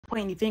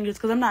point any fingers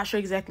because I'm not sure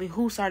exactly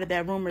who started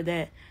that rumor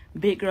that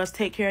big girls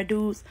take care of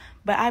dudes.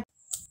 But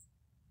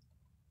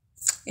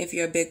if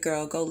you're a big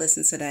girl, go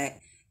listen to that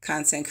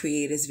content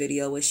creators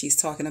video where she's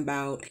talking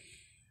about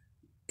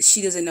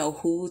she doesn't know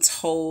who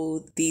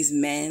told these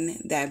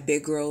men that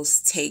big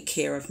girls take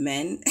care of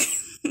men.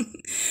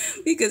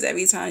 Because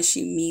every time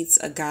she meets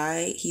a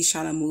guy, he's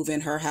trying to move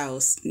in her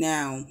house.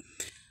 Now,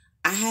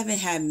 I haven't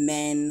had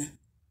men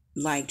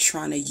like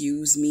trying to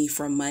use me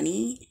for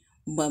money,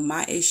 but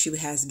my issue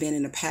has been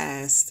in the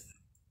past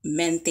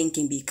men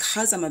thinking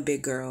because I'm a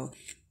big girl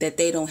that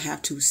they don't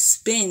have to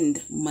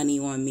spend money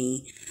on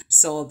me.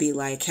 So it'll be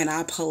like, can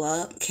I pull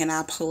up? Can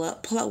I pull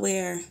up? Pull up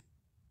where?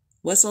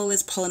 What's all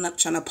this pulling up,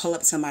 trying to pull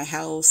up to my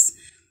house,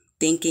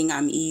 thinking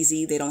I'm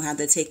easy? They don't have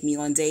to take me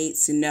on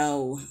dates.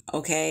 No,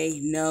 okay?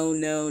 No,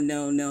 no,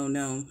 no, no,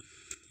 no.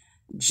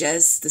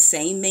 Just the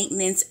same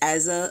maintenance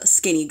as a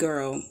skinny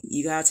girl.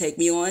 You gotta take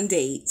me on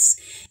dates.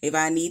 If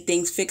I need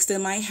things fixed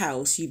in my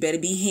house, you better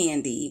be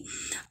handy.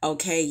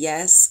 Okay,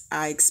 yes,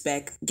 I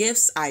expect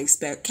gifts. I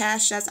expect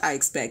cash outs. I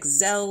expect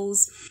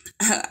Zelles.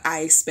 I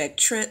expect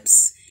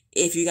trips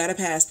if you got a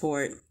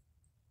passport.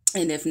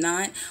 And if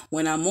not,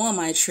 when I'm on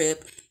my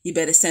trip, you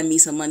better send me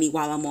some money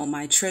while I'm on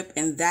my trip.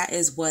 And that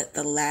is what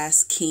the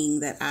last king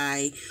that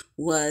I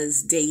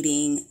was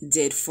dating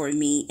did for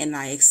me. And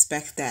I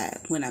expect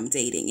that when I'm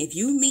dating. If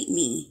you meet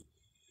me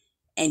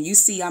and you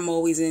see I'm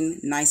always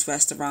in nice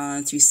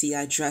restaurants, you see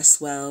I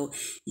dress well,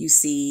 you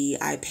see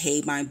I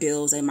pay my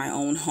bills in my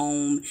own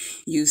home,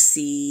 you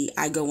see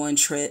I go on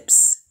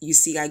trips, you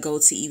see I go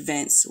to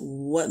events,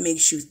 what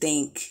makes you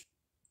think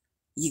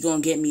you're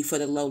going to get me for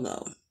the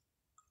low?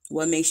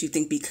 What makes you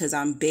think because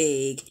I'm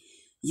big,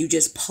 you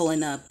just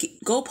pulling up?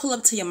 Go pull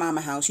up to your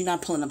mama house. You're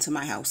not pulling up to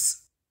my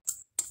house.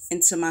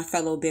 And to my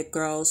fellow big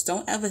girls,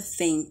 don't ever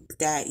think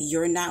that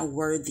you're not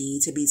worthy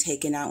to be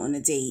taken out on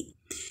a date.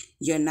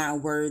 You're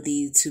not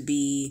worthy to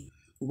be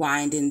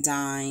wined and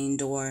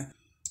dined or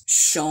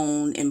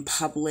shown in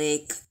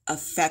public,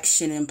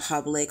 affection in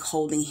public,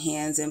 holding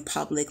hands in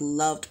public,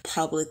 loved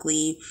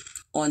publicly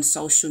on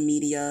social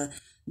media.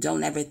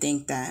 Don't ever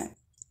think that.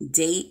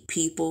 Date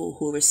people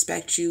who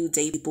respect you.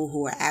 Date people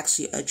who are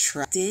actually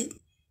attracted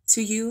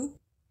to you.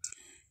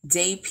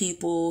 Date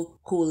people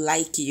who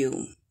like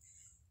you.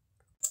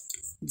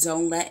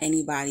 Don't let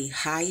anybody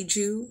hide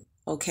you,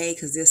 okay?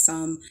 Because there's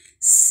some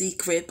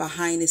secret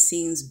behind the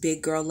scenes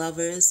big girl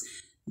lovers.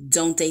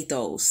 Don't date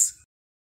those.